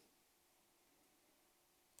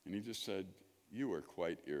 And he just said, you were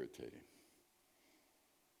quite irritating.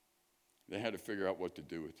 They had to figure out what to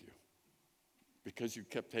do with you because you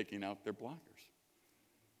kept taking out their blockers.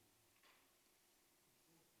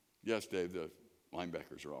 Yes, Dave, the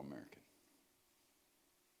linebackers are all American.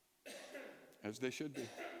 As they should be.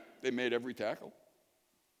 They made every tackle.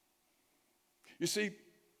 You see,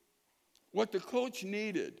 what the coach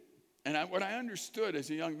needed, and what I understood as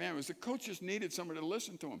a young man, was the coaches needed somebody to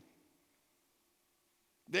listen to them.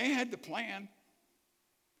 They had the plan.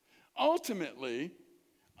 Ultimately,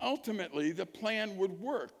 the plan would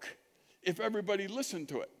work if everybody listened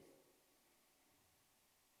to it.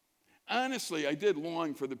 Honestly, I did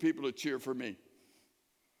long for the people to cheer for me.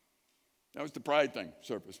 That was the pride thing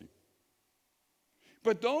surfacing.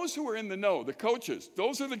 But those who are in the know, the coaches,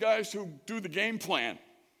 those are the guys who do the game plan.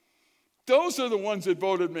 Those are the ones that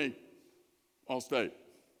voted me All-State.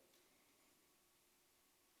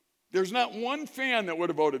 There's not one fan that would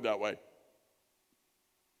have voted that way.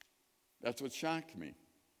 That's what shocked me.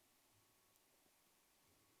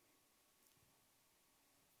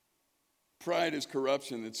 Pride is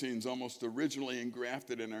corruption that seems almost originally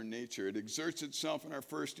engrafted in our nature. It exerts itself in our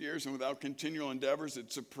first years, and without continual endeavors,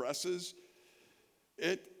 it suppresses.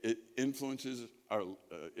 It influences our.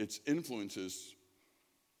 Its influences.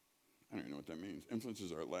 I don't even know what that means.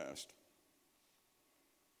 Influences our last.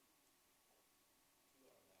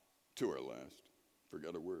 To our last.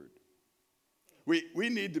 Forgot a word. We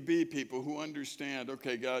need to be people who understand,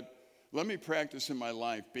 okay, God, let me practice in my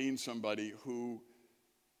life being somebody who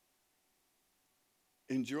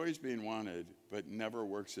enjoys being wanted, but never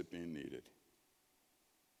works at being needed.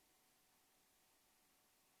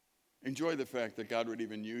 Enjoy the fact that God would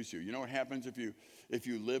even use you. You know what happens if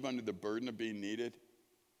you live under the burden of being needed?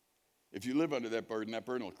 If you live under that burden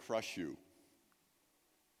will crush you.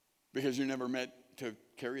 Because you're never meant to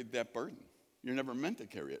carry that burden. You're never meant to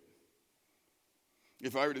carry it.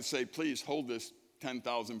 If I were to say, please hold this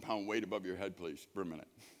 10,000-pound weight above your head, please, for a minute.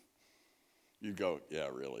 You'd go, yeah,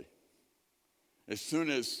 really. As soon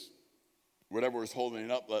as whatever was holding it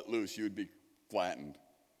up let loose, you would be flattened.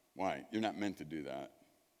 Why? You're not meant to do that.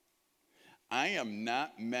 I am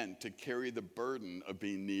not meant to carry the burden of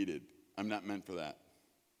being needed. I'm not meant for that.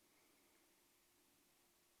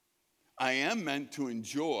 I am meant to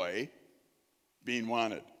enjoy being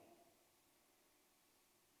wanted.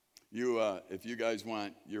 If you guys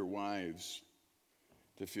want your wives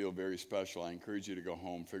to feel very special, I encourage you to go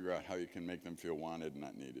home, figure out how you can make them feel wanted and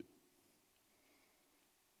not needed.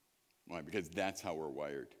 Why? Because that's how we're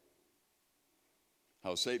wired.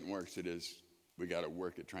 How Satan works it is we got to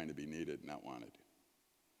work at trying to be needed, not wanted.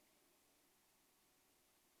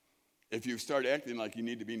 If you start acting like you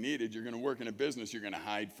need to be needed, you're going to work in a business, you're going to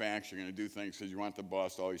hide facts, you're going to do things because you want the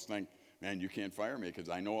boss to always think, man, you can't fire me because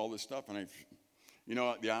I know all this stuff. And you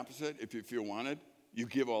know, the opposite, if you feel wanted, you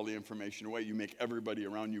give all the information away. You make everybody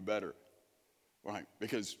around you better. Right?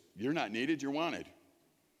 Because you're not needed, you're wanted.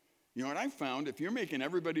 You know what I found? If you're making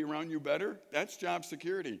everybody around you better, that's job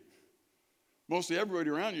security. Mostly everybody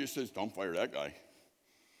around you says, don't fire that guy.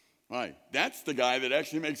 Right? That's the guy that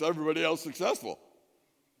actually makes everybody else successful.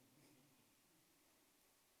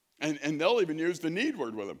 And they'll even use the need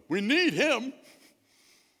word with him. We need him.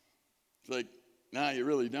 It's like, nah, you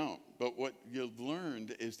really don't. But what you've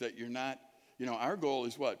learned is that you're not, you know, our goal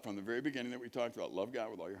is what? From the very beginning that we talked about, love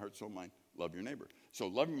God with all your heart, soul, mind, love your neighbor. So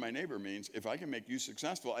loving my neighbor means if I can make you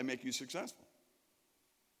successful, I make you successful.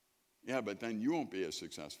 Yeah, but then you won't be as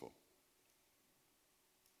successful.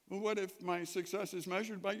 Well, what if my success is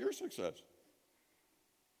measured by your success?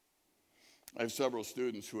 I have several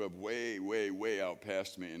students who have way, way, way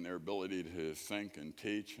outpassed me in their ability to think and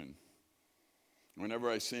teach. And whenever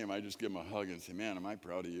I see them, I just give them a hug and say, man, am I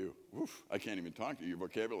proud of you? Oof, I can't even talk to you. Your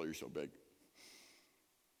vocabulary is so big.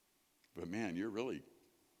 But man,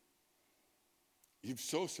 you've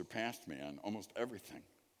so surpassed me on almost everything.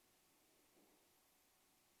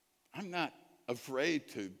 I'm not afraid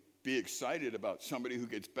to be excited about somebody who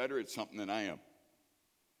gets better at something than I am.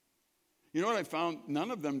 You know what I found? None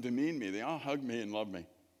of them demean me. They all hug me and love me.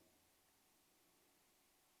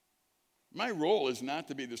 My role is not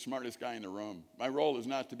to be the smartest guy in the room. My role is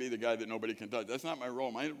not to be the guy that nobody can touch. That's not my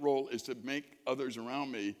role. My role is to make others around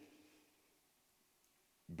me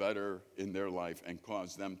better in their life and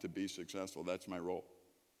cause them to be successful. That's my role.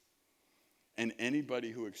 And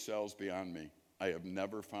anybody who excels beyond me, I have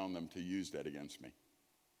never found them to use that against me.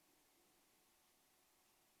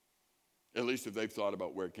 At least if they've thought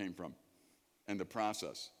about where it came from and the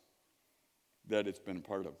process that it's been a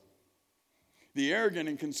part of. The arrogant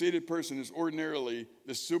and conceited person is ordinarily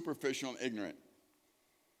the superficial and ignorant.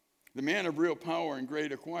 The man of real power and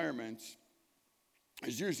great acquirements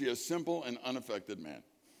is usually a simple and unaffected man.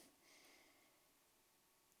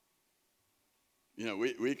 You know,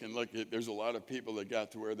 we can look at, there's a lot of people that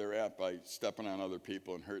got to where they're at by stepping on other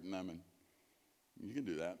people and hurting them, and you can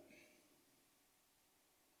do that.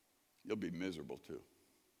 You'll be miserable too.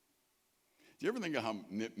 Do you ever think of how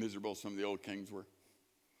miserable some of the old kings were?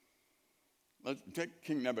 Let's take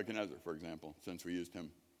King Nebuchadnezzar, for example, since we used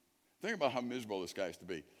him. Think about how miserable this guy has to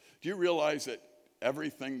be. Do you realize that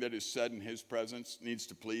everything that is said in his presence needs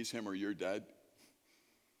to please him or you're dead?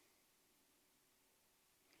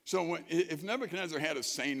 So if Nebuchadnezzar had a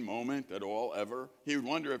sane moment at all, ever, he would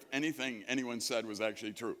wonder if anything anyone said was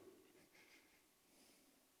actually true.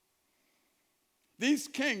 These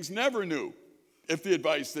kings never knew if the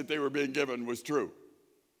advice that they were being given was true.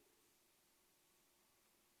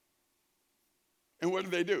 And what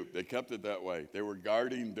did they do? They kept it that way. They were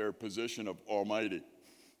guarding their position of almighty.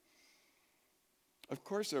 Of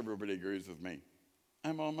course everybody agrees with me.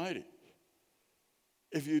 I'm almighty.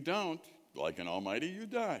 If you don't, like an almighty, you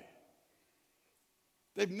die.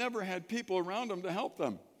 They've never had people around them to help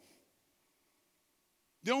them.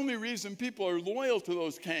 The only reason people are loyal to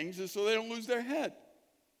those kings is so they don't lose their head.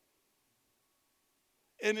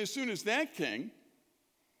 And as soon as that king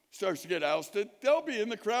starts to get ousted, they'll be in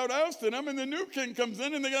the crowd ousting him, and the new king comes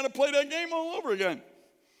in, and they got to play that game all over again.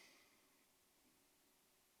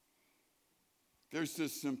 There's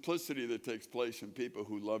this simplicity that takes place in people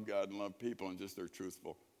who love God and love people and just they're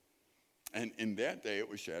truthful. And in that day, it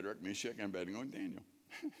was Shadrach, Meshach, and Abednego, and Daniel.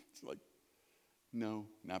 It's like, no,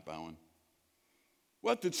 not bowing.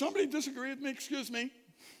 What, did somebody disagree with me? Excuse me?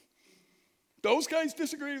 Those guys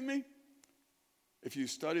disagree with me? If you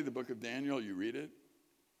study the book of Daniel, you read it,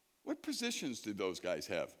 what positions did those guys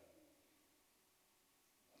have?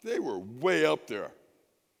 They were way up there.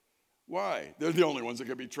 Why? They're the only ones that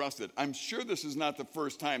can be trusted. I'm sure this is not the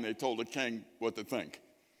first time they told a king what to think.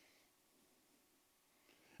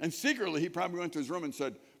 And secretly, he probably went to his room and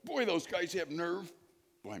said, boy, those guys have nerve.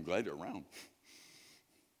 Boy, I'm glad they're around.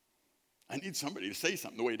 I need somebody to say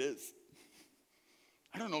something the way it is.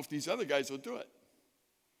 I don't know if these other guys will do it.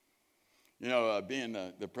 You know, being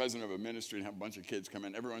the president of a ministry and have a bunch of kids come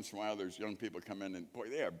in, every once in a while there's young people come in and, boy,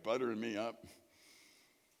 they are buttering me up.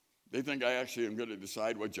 They think I actually am going to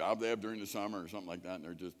decide what job they have during the summer or something like that, and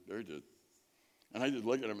they're just, and I just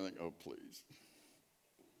look at them and think, oh, please.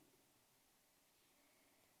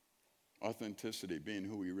 Authenticity, being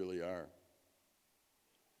who we really are.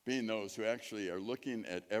 Being those who actually are looking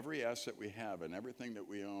at every asset we have and everything that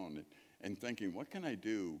we own and thinking, what can I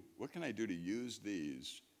do? What can I do to use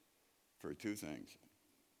these for two things?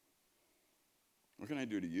 What can I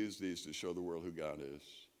do to use these to show the world who God is?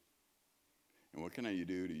 And what can I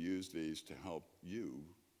do to use these to help you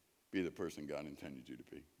be the person God intended you to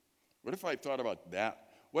be? What if I thought about that?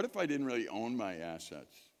 What if I didn't really own my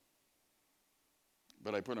assets,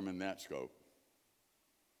 but I put them in that scope?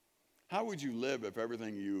 How would you live if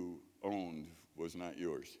everything you owned was not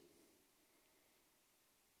yours?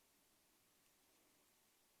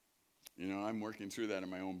 You know, I'm working through that in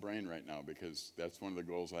my own brain right now because that's one of the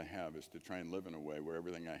goals I have is to try and live in a way where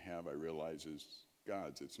everything I have I realize is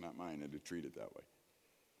God's. It's not mine, and to treat it that way.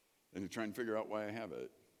 And to try and figure out why I have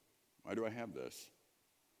it. Why do I have this?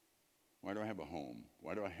 Why do I have a home?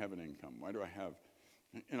 Why do I have an income? Why do I have...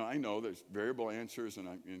 You know, I know there's variable answers, and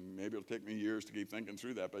maybe it'll take me years to keep thinking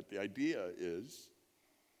through that, but the idea is,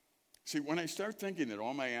 see, when I start thinking that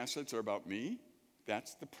all my assets are about me,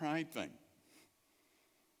 that's the pride thing.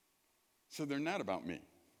 So they're not about me.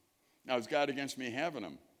 Now, is God against me having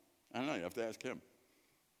them? I don't know, you have to ask him.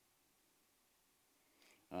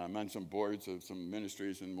 I'm on some boards of some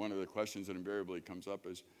ministries, and one of the questions that invariably comes up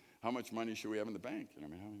is, how much money should we have in the bank?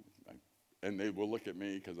 And they will look at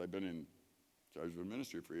me because I've been in charge of a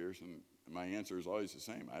ministry for years, and my answer is always the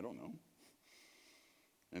same: I don't know.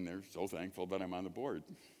 And they're so thankful that I'm on the board.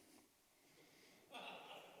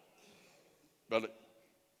 But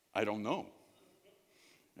I don't know.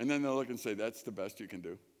 And then they'll look and say, that's the best you can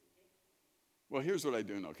do. Well, here's what I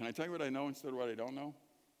do know. Can I tell you what I know instead of what I don't know?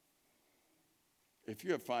 If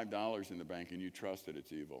you have $5 in the bank and you trust that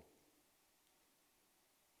it's evil,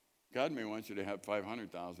 God may want you to have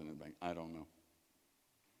 $500,000 in the bank. I don't know.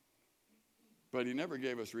 But he never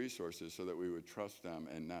gave us resources so that we would trust them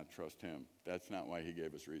and not trust him. That's not why he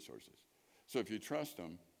gave us resources. So if you trust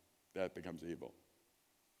him, that becomes evil.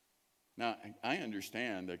 Now, I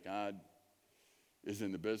understand that God is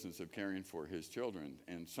in the business of caring for his children,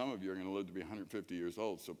 and some of you are going to live to be 150 years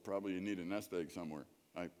old, so probably you need a nest egg somewhere.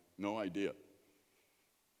 I have no idea.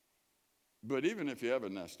 But even if you have a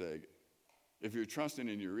nest egg, if you're trusting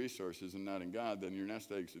in your resources and not in God, then your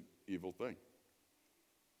nest egg's an evil thing.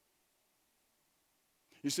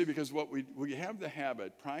 You see, because what we have the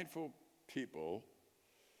habit, prideful people,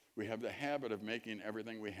 we have the habit of making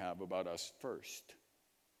everything we have about us first.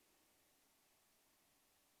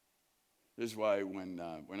 This is why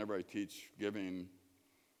whenever I teach giving,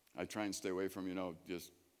 I try and stay away from,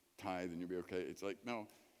 just tithe and you'll be okay. It's like, no,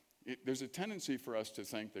 there's a tendency for us to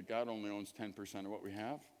think that God only owns 10% of what we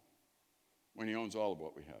have when he owns all of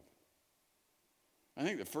what we have. I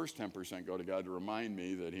think the first 10% go to God to remind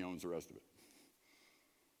me that he owns the rest of it.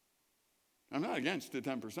 I'm not against the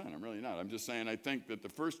 10%. I'm really not. I'm just saying I think that the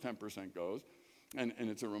first 10% goes, and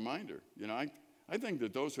it's a reminder. I think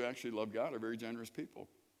that those who actually love God are very generous people.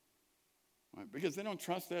 Right? Because they don't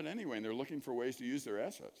trust that anyway, and they're looking for ways to use their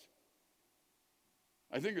assets.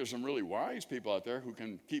 I think there's some really wise people out there who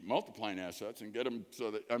can keep multiplying assets and get them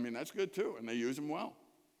so that, that's good too, and they use them well.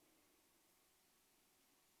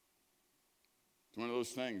 It's one of those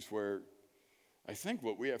things where I think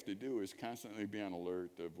what we have to do is constantly be on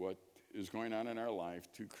alert of what is going on in our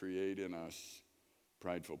life to create in us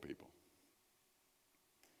prideful people.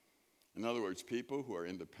 In other words, people who are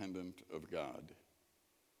independent of God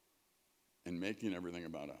and making everything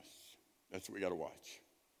about us. That's what we got to watch.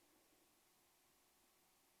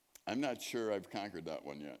 I'm not sure I've conquered that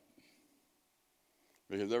one yet.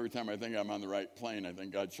 Because every time I think I'm on the right plane, I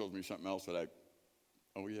think God shows me something else that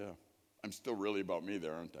I'm still really about me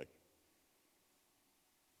there, aren't I?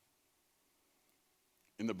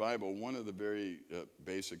 In the Bible, one of the very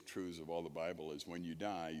basic truths of all the Bible is when you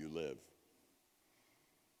die, you live.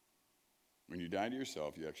 When you die to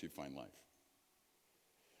yourself, you actually find life.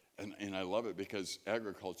 And I love it because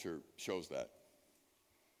agriculture shows that.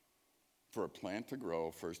 For a plant to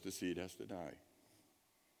grow, first the seed has to die.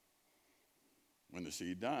 When the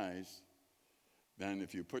seed dies, then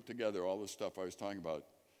if you put together all the stuff I was talking about,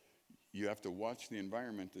 you have to watch the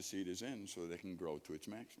environment the seed is in so that it can grow to its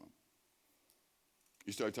maximum.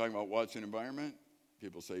 You start talking about watching environment,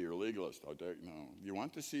 people say you're a legalist. No, you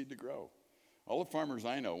want the seed to grow. All the farmers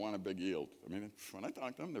I know want a big yield. When I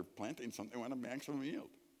talk to them, they're planting something, they want a maximum yield.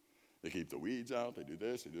 They keep the weeds out, they do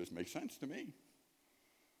this. Makes sense to me.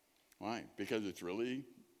 Why? Because it's really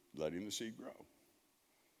letting the seed grow.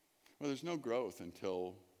 Well, there's no growth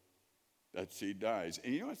until that seed dies.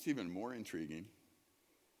 And you know what's even more intriguing?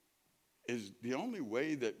 Is the only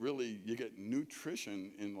way that really you get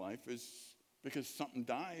nutrition in life is because something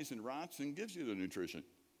dies and rots and gives you the nutrition.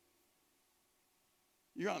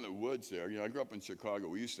 You're out in the woods there. I grew up in Chicago.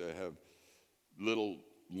 We used to have little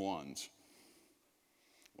lawns.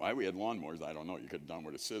 Why we had lawnmowers, I don't know. You could have done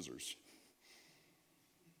with the scissors.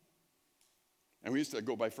 And we used to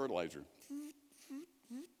go buy fertilizer.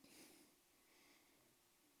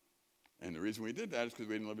 And the reason we did that is because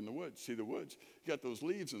we didn't live in the woods. See, the woods, you got those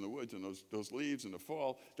leaves in the woods, and those leaves in the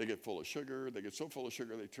fall, they get full of sugar. They get so full of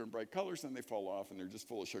sugar, they turn bright colors, then they fall off, and they're just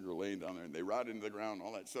full of sugar laying down there, and they rot into the ground.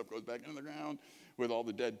 All that stuff goes back into the ground with all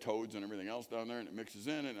the dead toads and everything else down there, and it mixes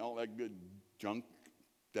in, and all that good junk,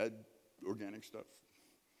 dead organic stuff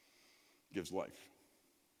gives life.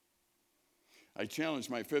 I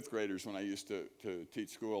challenged my fifth graders when I used to teach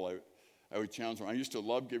school. I would challenge them. I used to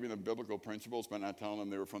love giving them biblical principles, but not telling them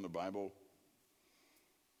they were from the Bible,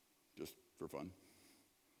 just for fun.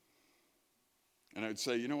 And I would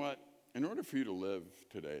say, you know what? In order for you to live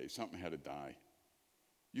today, something had to die.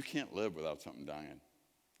 You can't live without something dying.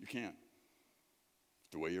 You can't.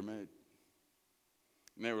 It's the way you're made.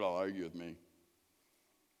 And they would all argue with me.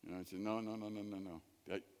 You know, I'd say, no.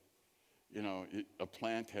 That, a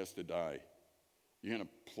plant has to die. You're going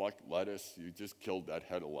to pluck lettuce, you just killed that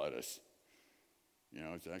head of lettuce.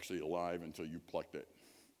 It's actually alive until you plucked it.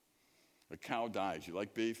 A cow dies. You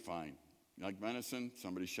like beef? Fine. You like venison?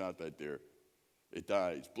 Somebody shot that deer. It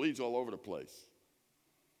dies. Bleeds all over the place.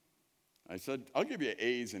 I said, I'll give you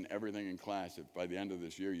A's in everything in class if by the end of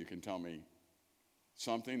this year you can tell me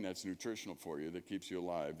something that's nutritional for you that keeps you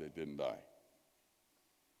alive that didn't die.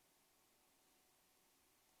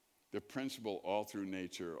 The principle all through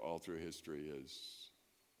nature, all through history is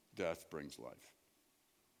death brings life.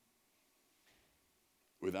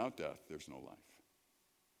 Without death, there's no life.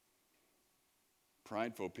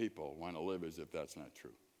 Prideful people want to live as if that's not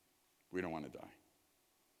true. We don't want to die.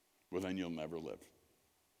 Well, then you'll never live.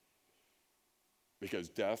 Because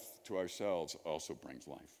death to ourselves also brings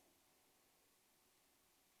life.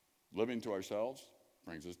 Living to ourselves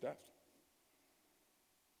brings us death.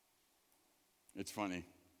 It's funny.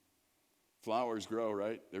 Flowers grow,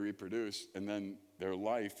 right? They reproduce, and then their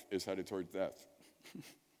life is headed towards death.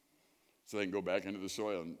 So they can go back into the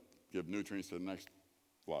soil and give nutrients to the next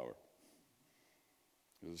flower.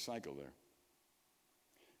 There's a cycle there.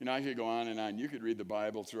 I could go on and on. You could read the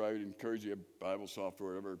Bible through. I would encourage you, Bible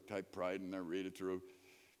software, whatever, type Pride in there, read it through.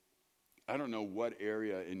 I don't know what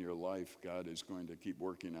area in your life God is going to keep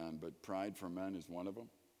working on, but Pride for Men is one of them.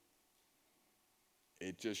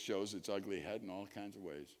 It just shows its ugly head in all kinds of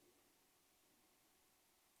ways.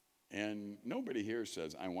 And nobody here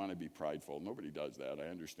says, I want to be prideful. Nobody does that, I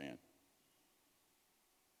understand.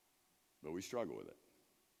 But we struggle with it.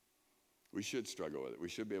 We should struggle with it. We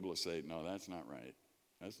should be able to say, no, that's not right.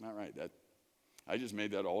 That's not right. I just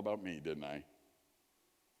made that all about me, didn't I?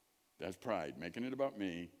 That's pride. Making it about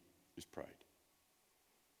me is pride.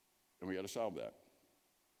 And we got to solve that.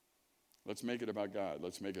 Let's make it about God.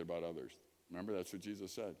 Let's make it about others. Remember, that's what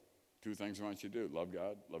Jesus said. 2 things I want you to do. Love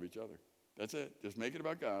God, love each other. That's it. Just make it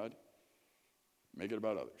about God. Make it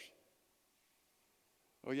about others.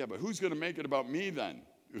 Oh, yeah, but who's going to make it about me then?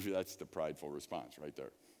 That's the prideful response right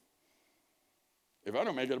there. If I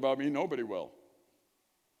don't make it about me, nobody will.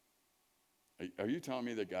 Are you telling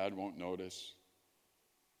me that God won't notice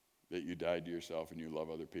that you died to yourself and you love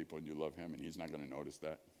other people and you love him and he's not going to notice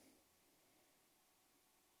that?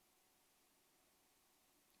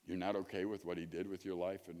 You're not okay with what he did with your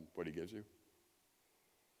life and what he gives you?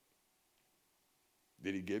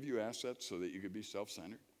 Did he give you assets so that you could be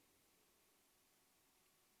self-centered?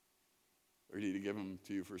 Or did he give them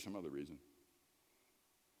to you for some other reason?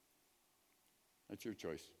 That's your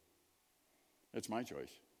choice. That's my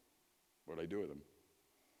choice, what I do with them.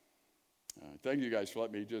 Thank you guys for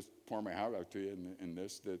letting me just pour my heart out to you in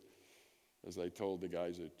this. That, as I told the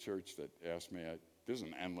guys at church that asked me, this is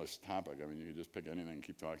an endless topic. I mean, you can just pick anything and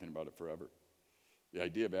keep talking about it forever. The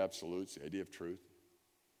idea of absolutes, the idea of truth,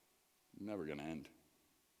 never going to end.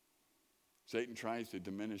 Satan tries to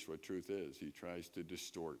diminish what truth is. He tries to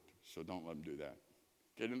distort, so don't let him do that.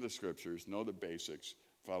 Get into the scriptures, know the basics,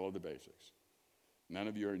 follow the basics. None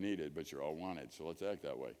of you are needed, but you're all wanted, so let's act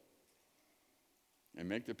that way. And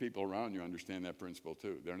make the people around you understand that principle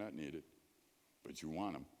too. They're not needed, but you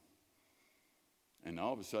want them. And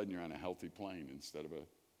all of a sudden, you're on a healthy plane instead of a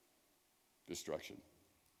destruction.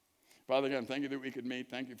 Father, again, thank you that we could meet.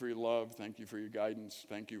 Thank you for your love. Thank you for your guidance.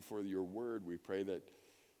 Thank you for your word. We pray that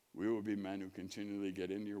we will be men who continually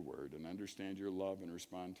get into your word and understand your love and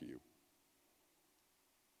respond to you.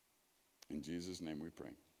 In Jesus' name we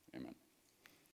pray. Amen.